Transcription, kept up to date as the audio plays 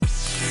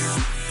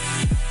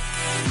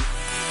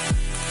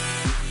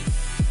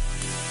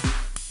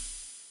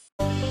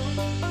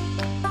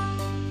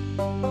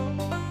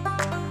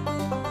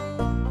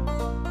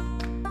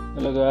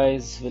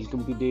guys,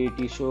 welcome to the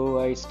AT show.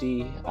 IST.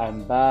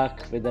 I'm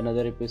back with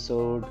another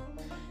episode.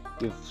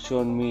 You've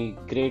shown me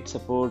great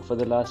support for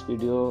the last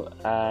video,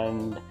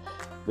 and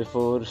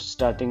before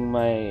starting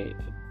my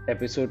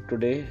episode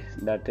today,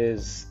 that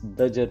is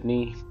the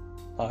journey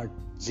part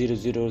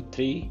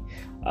 003,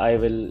 I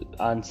will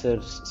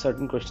answer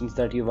certain questions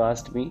that you've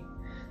asked me.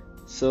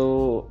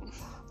 So,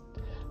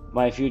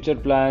 my future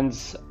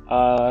plans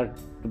are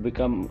to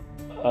become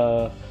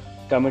a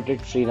committed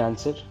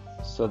freelancer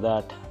so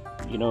that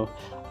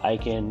I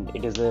can,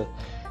 it is the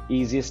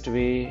easiest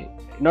way,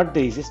 not the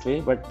easiest way,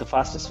 but the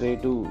fastest way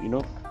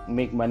to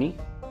make money,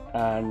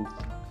 and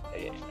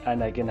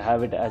I can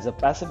have it as a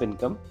passive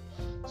income,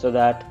 so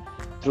that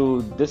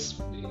through this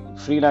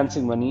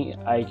freelancing money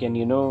I can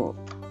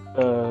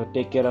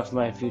take care of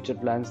my future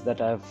plans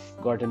that I've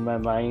got in my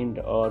mind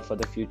or for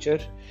the future.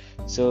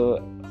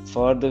 So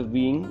for the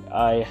being,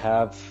 I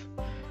have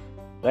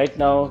right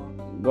now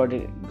got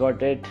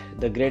it.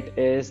 The grit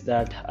is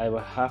that I will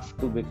have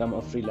to become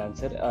a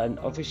freelancer, an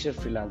official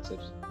freelancer,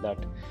 that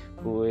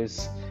who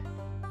is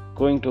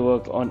going to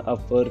work on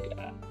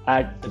Upwork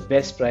at the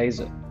best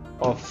price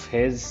of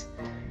his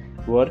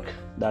work,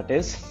 that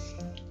is.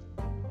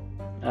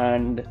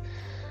 And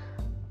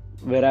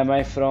where am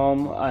I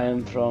from? I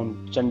am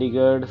from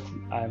Chandigarh.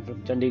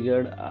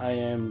 I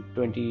am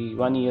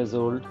 21 years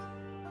old.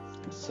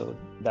 So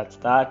that's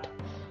that.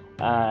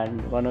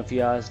 And one of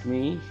you asked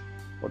me,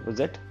 what was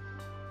it?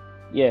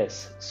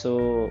 Yes,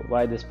 so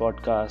why this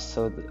podcast?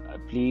 So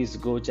please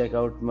go check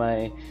out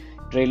my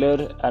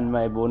trailer and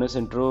my bonus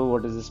intro.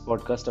 What is this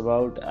podcast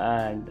about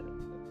and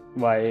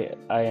why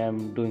I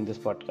am doing this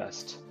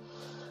podcast?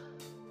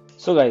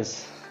 So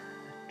guys,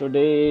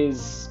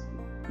 today's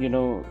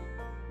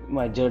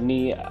my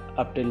journey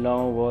up till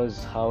now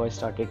was how I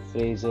started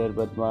Fraser,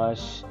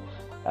 Badmash,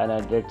 and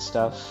I did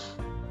stuff.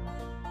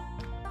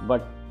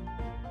 But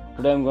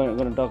today I'm going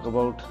to talk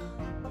about,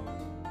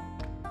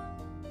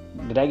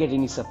 did I get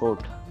any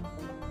support?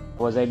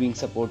 Was I being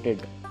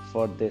supported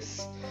for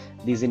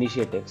these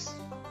initiatives?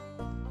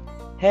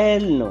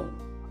 Hell no.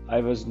 I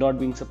was not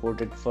being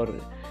supported for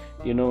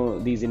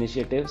these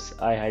initiatives.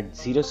 I had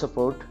zero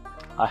support.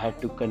 I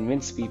had to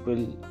convince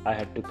people. I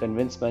had to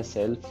convince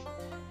myself.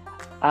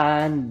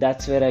 And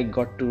that's where I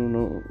got to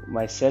know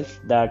myself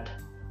that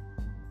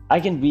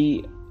I can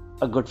be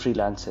a good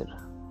freelancer,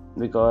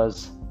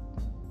 because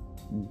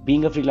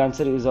being a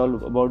freelancer is all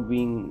about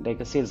being like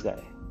a sales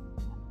guy,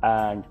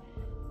 and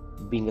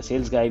being a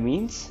sales guy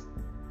means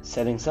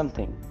selling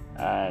something.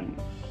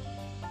 And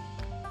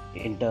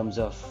in terms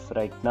of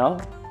right now,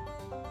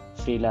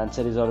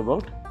 freelancer is all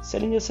about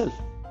selling yourself,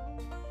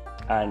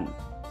 and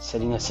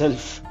selling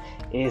yourself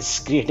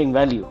is creating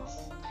value.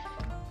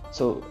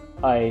 So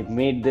I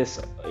made this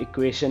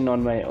equation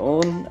on my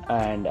own,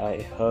 and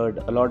I heard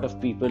a lot of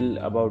people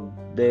about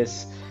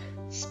this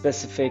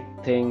specific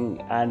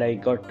thing, and I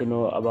got to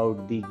know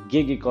about the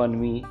gig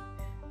economy.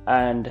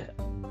 And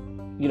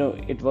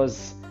it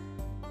was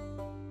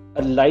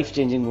a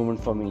life-changing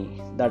moment for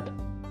me, that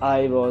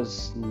I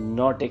was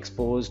not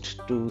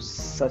exposed to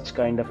such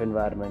kind of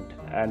environment,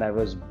 and I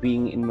was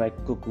being in my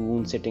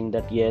cocoon, sitting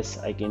that yes,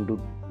 I can do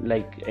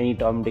like any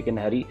Tom, Dick and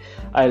Harry.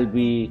 I'll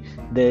be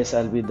this,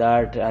 I'll be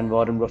that, and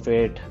Warren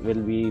Buffett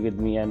will be with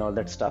me and all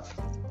that stuff.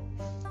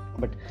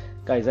 But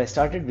guys, I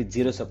started with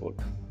zero support,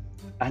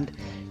 and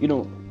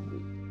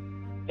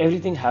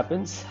everything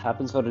happens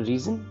for a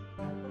reason,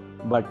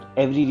 but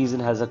every reason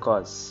has a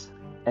cause,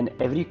 and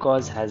every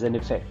cause has an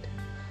effect,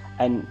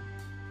 and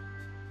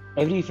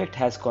every effect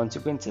has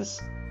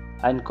consequences,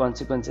 and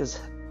consequences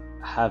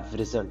have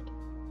result.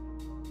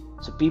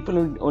 So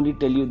people only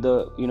tell you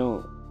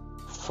the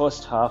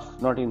first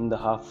half, not even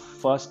the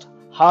first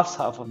half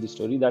of the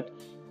story, that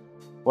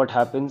what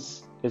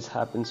happens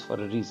happens for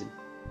a reason.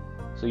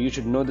 So you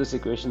should know this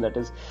equation, that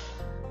is,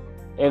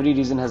 every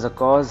reason has a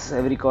cause,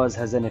 every cause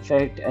has an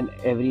effect, and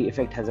every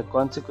effect has a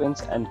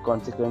consequence, and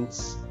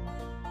consequence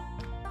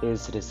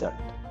is result.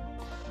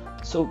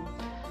 So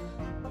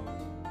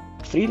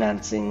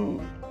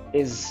freelancing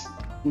is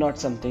not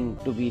something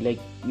to be like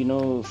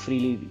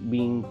freely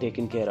being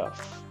taken care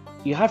of.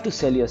 You have to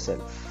sell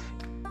yourself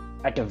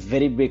at a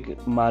very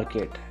big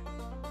market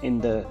in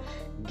the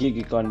gig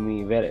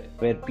economy,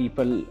 where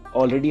people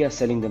already are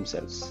selling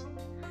themselves.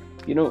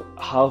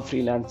 How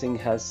freelancing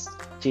has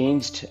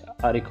changed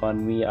our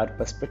economy, our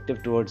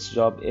perspective towards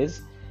job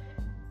is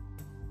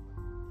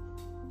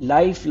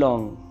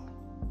lifelong.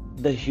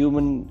 The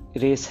human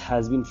race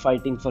has been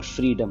fighting for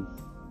freedom.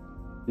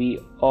 We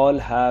all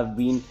have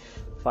been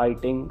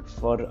fighting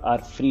for our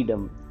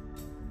freedom,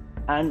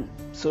 and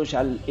so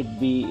shall it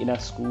be in our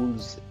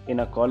schools, in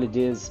our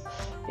colleges,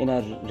 in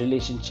our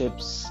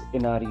relationships,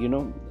 in our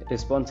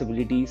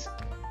responsibilities.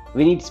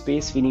 We need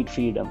space, we need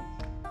freedom,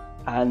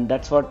 and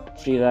that's what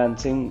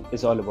freelancing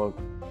is all about.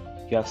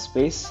 You have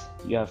space,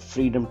 you have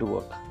freedom to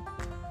work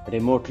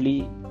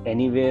remotely,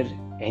 anywhere,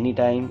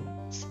 anytime,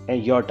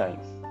 and your time.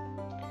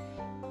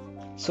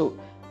 So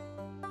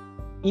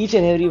each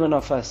and every one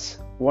of us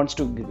wants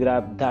to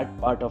grab that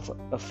part of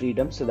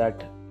freedom, so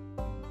that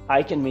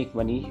I can make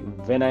money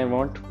when I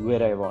want,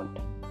 where I want,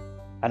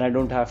 and I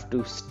don't have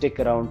to stick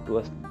around to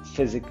a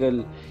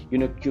physical,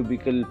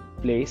 cubicle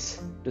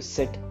place to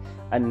sit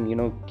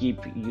and keep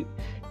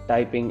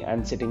typing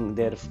and sitting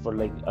there for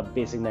like a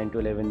basic 9 to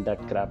 11,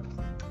 that crap.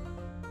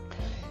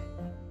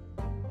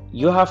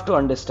 You have to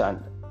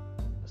understand.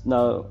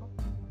 Now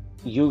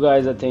you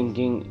guys are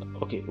thinking,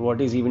 okay, what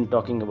is he even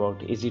talking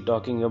about? Is he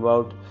talking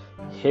about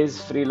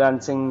his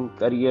freelancing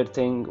career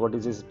thing? What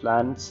is his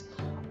plans?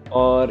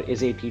 Or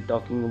is it he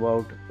talking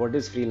about what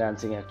is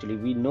freelancing actually?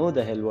 We know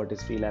the hell what is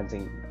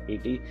freelancing,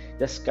 AT.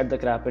 Just cut the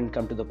crap and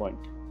come to the point.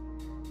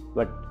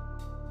 But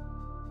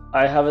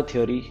I have a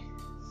theory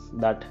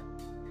that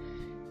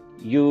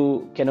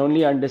you can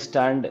only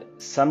understand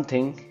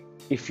something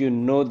if you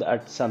know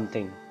that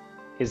something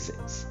is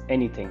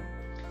anything.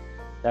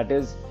 That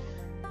is,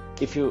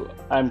 if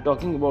I'm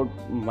talking about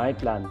my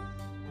plan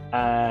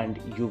and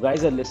you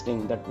guys are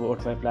listening that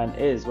what my plan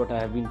is, what I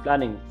have been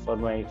planning for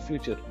my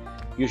future,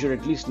 you should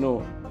at least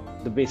know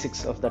the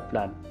basics of that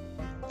plan.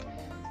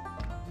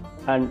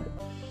 And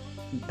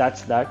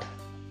that's that.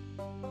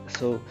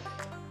 So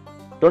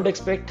don't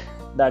expect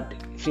that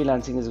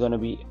freelancing is going to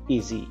be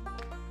easy.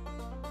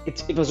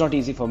 It was not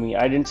easy for me.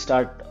 I didn't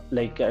start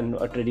like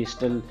a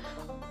traditional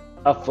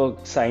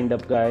Upwork signed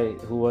up guy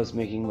who was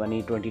making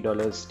money $20,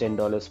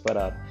 $10 per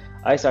hour.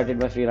 I started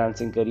my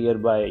freelancing career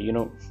by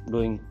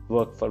doing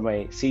work for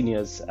my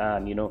seniors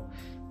and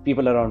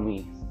people around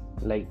me,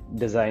 like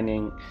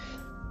designing,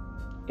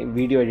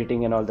 video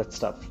editing and all that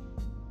stuff.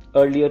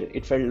 Earlier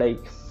it felt like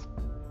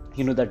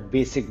that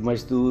basic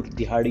mazdoor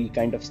dihadi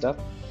kind of stuff,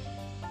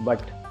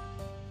 but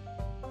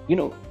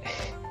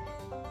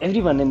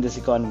everyone in this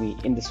economy,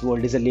 in this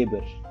world, is a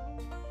labor.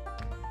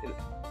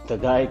 The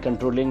guy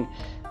controlling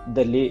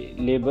the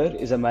labor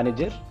is a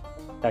manager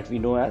that we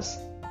know as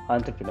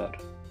entrepreneur.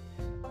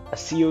 A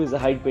CEO is a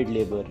high paid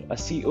labor. A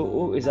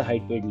COO is a high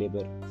paid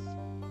labor.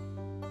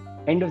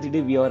 End of the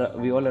day, we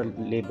all are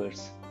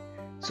laborers.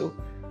 So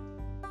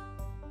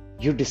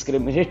you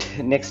discriminate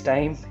next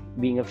time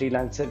being a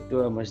freelancer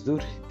to a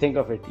mazdoor. Think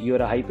of it.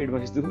 You're a high paid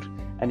mazdoor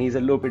and he's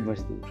a low paid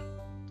mazdoor.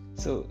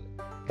 So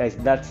guys,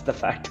 that's the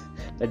fact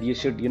that you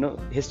should,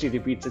 history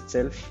repeats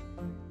itself.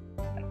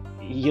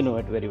 You know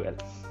it very well.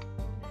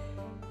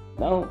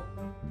 Now,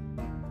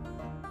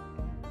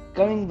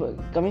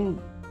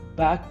 coming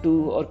back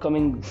to, or come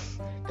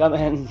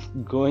and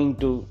going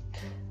to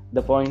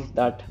the point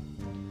that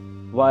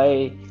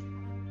why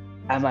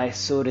am I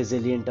so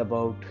resilient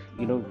about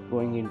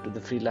going into the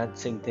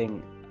freelancing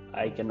thing?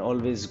 I can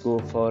always go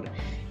for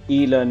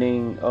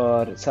e-learning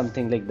or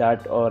something like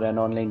that, or an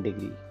online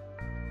degree.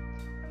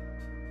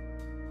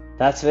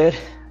 That's where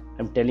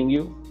I'm telling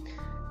you,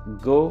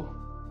 go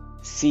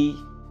see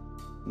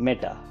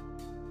Meta.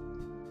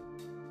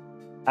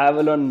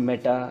 Avalon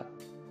Meta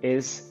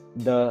is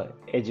the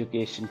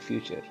education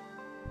future.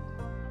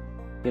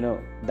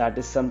 That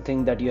is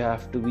something that you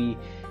have to be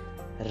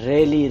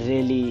really,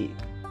 really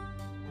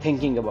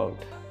thinking about.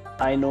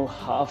 I know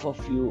half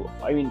of you,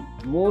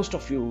 most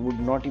of you would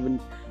not even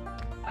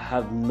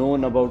have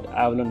known about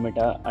Avalon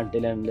Meta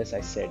until and unless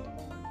I said.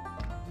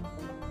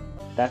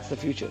 That's the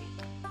future.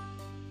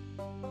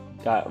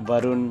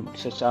 Varun,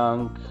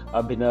 Shashank,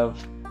 Abhinav,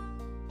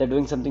 they're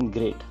doing something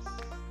great.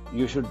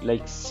 You should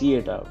see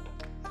it out.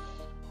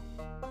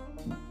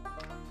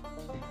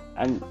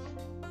 And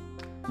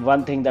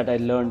one thing that I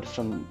learned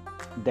from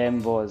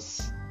them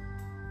was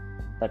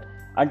that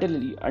until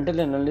and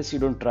unless you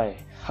don't try,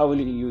 how will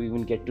you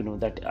even get to know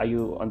that are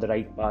you on the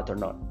right path or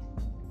not?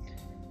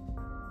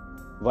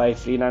 Why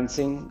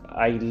freelancing?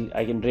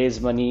 I can raise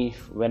money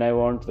when I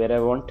want, where I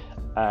want,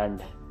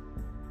 and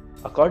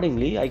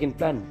accordingly I can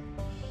plan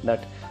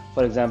that.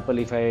 For example,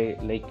 if I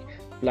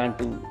plan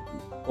to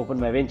open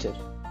my venture,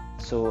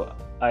 so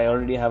I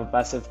already have a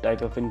passive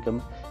type of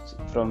income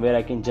from where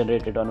I can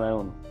generate it on my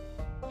own.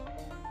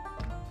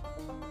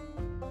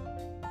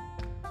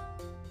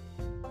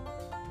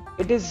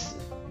 It is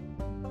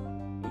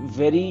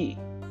very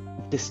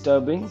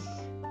disturbing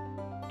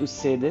to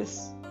say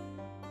this,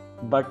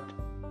 but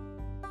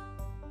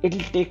it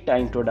will take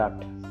time to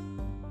adapt.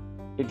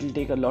 It will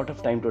take a lot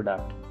of time to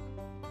adapt.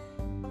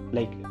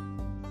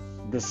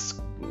 This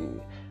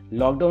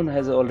lockdown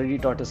has already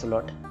taught us a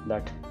lot,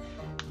 that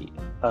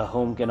a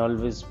home can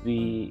always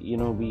be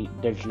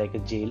dealt like a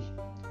jail.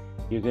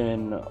 You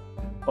can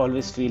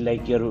always feel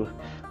like your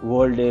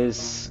world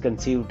is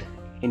conceived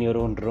in your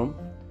own room.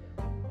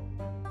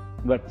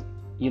 But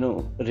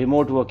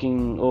remote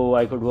working,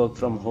 I could work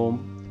from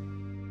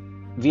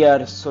home. We are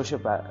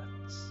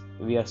sociopaths,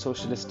 we are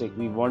socialistic,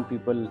 we want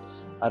people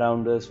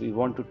around us, we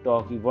want to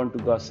talk, we want to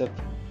gossip,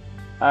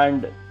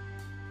 and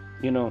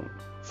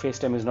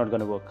FaceTime is not going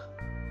to work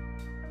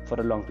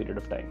for a long period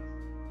of time.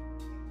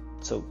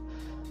 So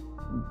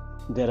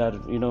there are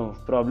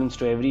problems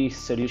to every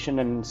solution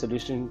and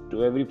solution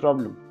to every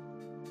problem.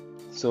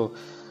 So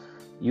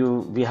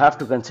we have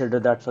to consider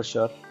that for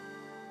sure.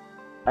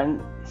 And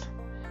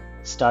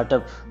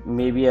startup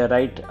may be a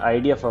right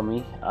idea for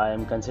me. I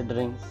am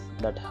considering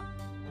that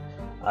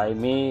I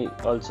may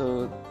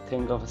also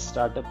think of a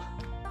startup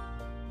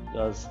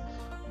because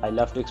I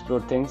love to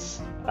explore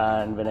things.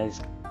 And when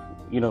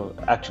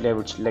actually, I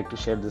would like to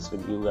share this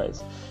with you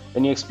guys.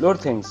 When you explore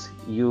things,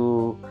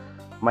 you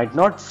might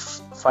not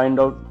find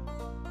out,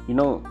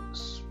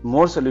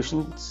 more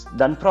solutions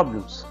than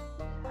problems.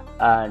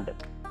 And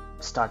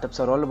startups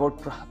are all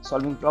about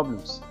solving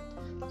problems.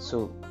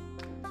 So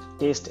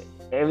taste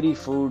every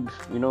food,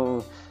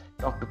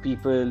 talk to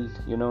people,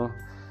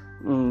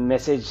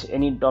 message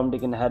any Tom,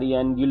 Dick, and Harry,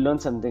 and you'll learn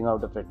something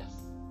out of it.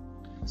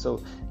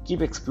 So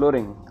keep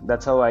exploring.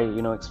 That's how I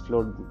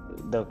explored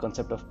the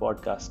concept of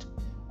podcast.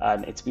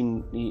 And it's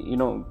been,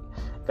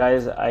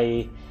 guys,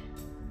 I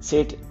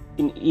sit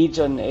in each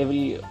and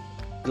every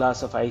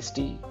glass of iced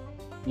tea.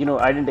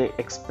 I didn't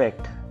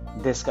expect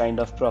this kind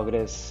of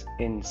progress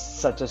in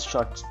such a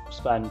short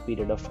span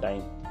period of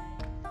time,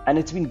 and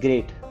it's been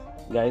great,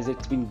 guys.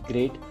 It's been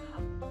great.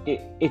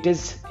 It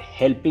is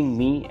helping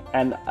me,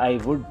 and I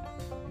would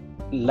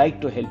like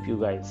to help you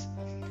guys.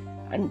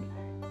 And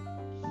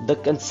the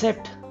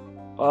concept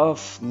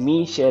of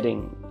me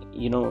sharing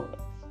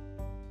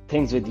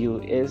things with you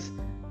is,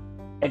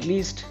 at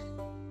least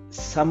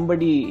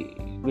somebody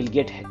will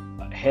get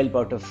help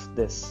out of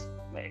this.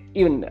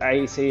 Even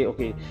I say,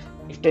 okay,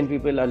 if 10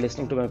 people are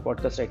listening to my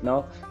podcast right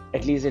now,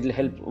 at least it'll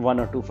help one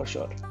or two for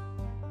sure.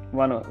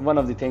 One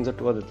of the things or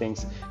two other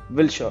things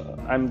will sure.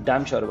 I'm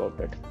damn sure about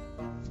it.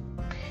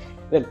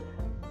 Well,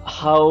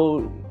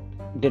 how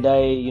did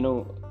I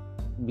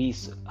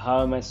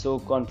how am I so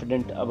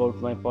confident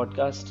about my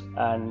podcast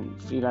and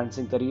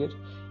freelancing career?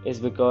 Is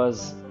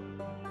because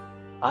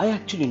I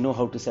actually know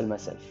how to sell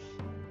myself.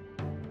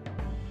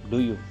 Do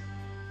you?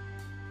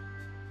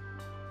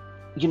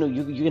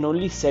 You can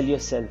only sell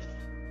yourself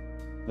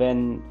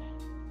when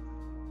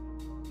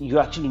you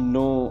actually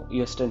know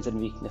your strengths and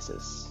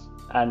weaknesses.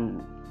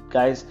 And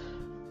guys,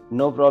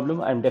 no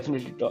problem, I'm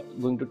definitely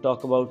going to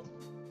talk about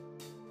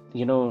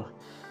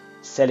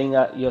selling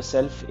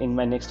yourself in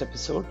my next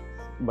episode.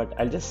 But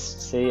I'll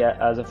just say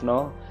as of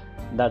now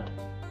that,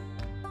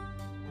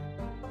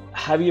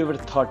 have you ever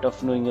thought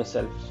of knowing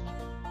yourself?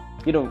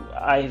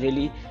 I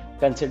really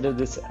consider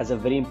this as a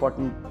very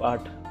important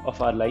part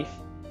of our life,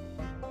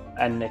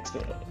 and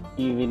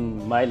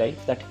even my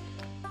life, that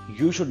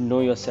you should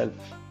know yourself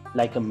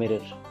like a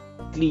mirror,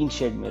 clean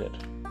shade mirror,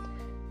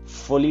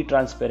 fully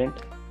transparent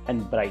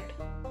and bright.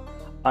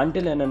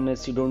 Until and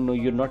unless you don't know,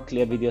 you're not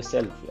clear with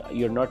yourself,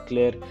 you're not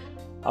clear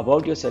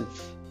about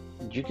yourself,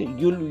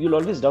 you'll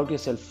always doubt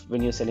yourself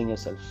when you're selling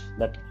yourself,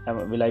 that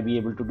will I be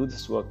able to do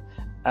this work?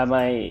 Am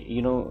I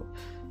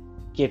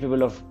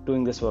capable of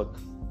doing this work?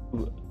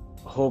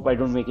 Hope I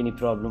don't make any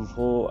problem.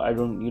 Hope I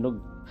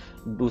don't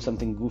do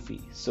something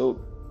goofy. So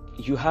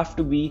you have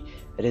to be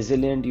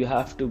resilient, you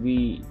have to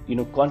be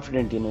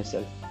confident in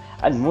yourself.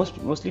 And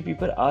mostly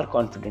people are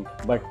confident,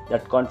 but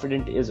that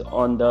confident is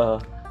on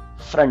the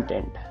front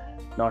end,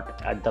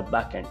 not at the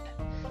back end.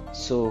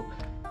 So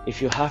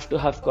if you have to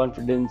have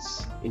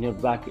confidence in your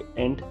back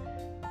end,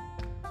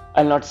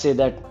 I'll not say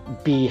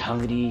that be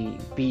hungry,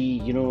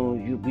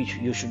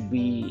 you should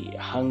be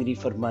hungry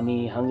for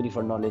money, hungry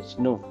for knowledge.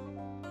 No,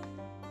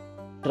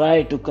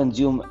 try to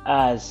consume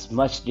as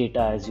much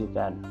data as you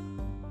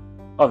can,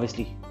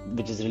 obviously,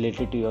 which is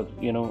related to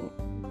your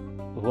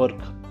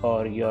work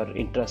or your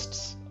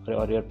interests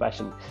or your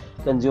passion.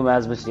 Consume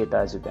as much data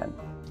as you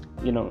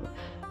can.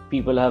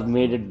 People have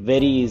made it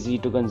very easy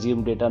to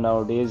consume data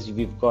nowadays.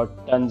 We've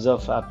got tons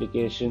of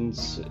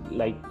applications,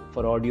 like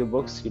for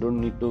audiobooks. You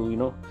don't need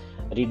to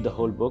read the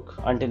whole book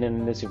until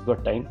and unless you've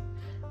got time,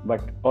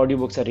 but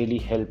audiobooks are really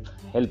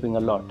helping a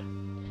lot.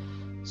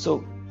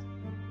 So,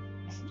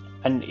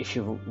 and if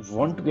you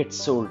want to get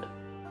sold,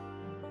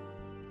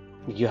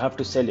 you have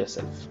to sell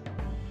yourself.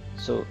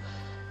 So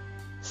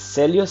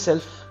sell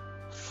yourself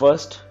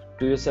first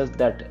to yourself,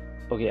 that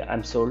okay,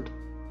 I'm sold,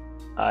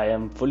 I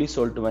am fully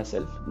sold to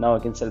myself, now I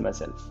can sell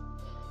myself.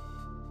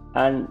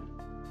 And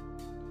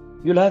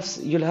you'll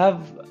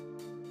have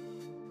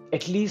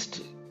at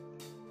least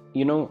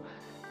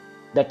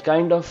that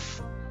kind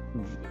of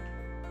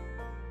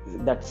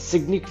that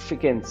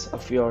significance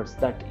of yours,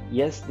 that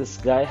yes, this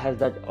guy has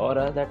that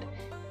aura, that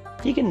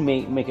he can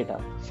make it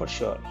up for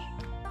sure.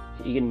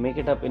 He can make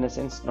it up, in a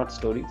sense, not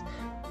stories.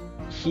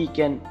 He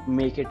can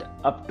make it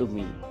up to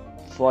me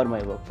for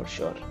my work for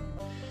sure.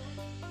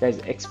 Guys,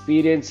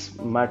 experience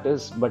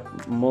matters,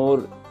 but more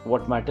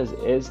what matters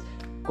is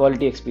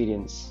quality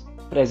experience,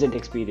 present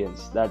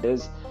experience. That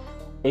is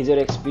your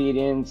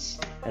experience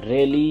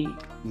really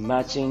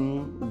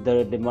matching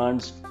the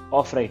demands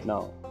of right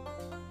now?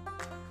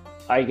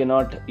 I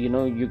cannot,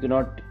 you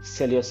cannot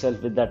sell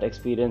yourself with that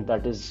experience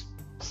that is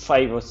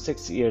 5 or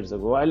 6 years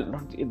ago.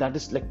 That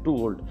is like too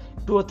old,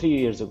 2 or 3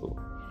 years ago.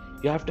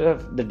 You have to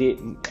have the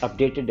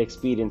updated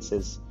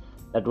experiences,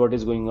 that what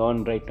is going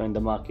on right now in the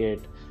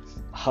market,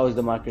 how is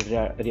the market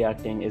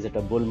reacting, is it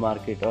a bull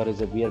market or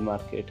is it a bear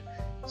market?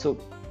 So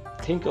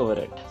think over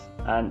it.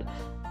 And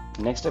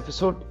next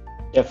episode,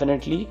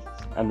 definitely,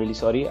 I'm really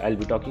sorry, I'll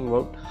be talking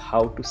about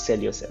how to sell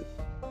yourself.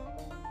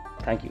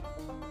 Thank you.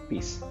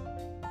 Peace.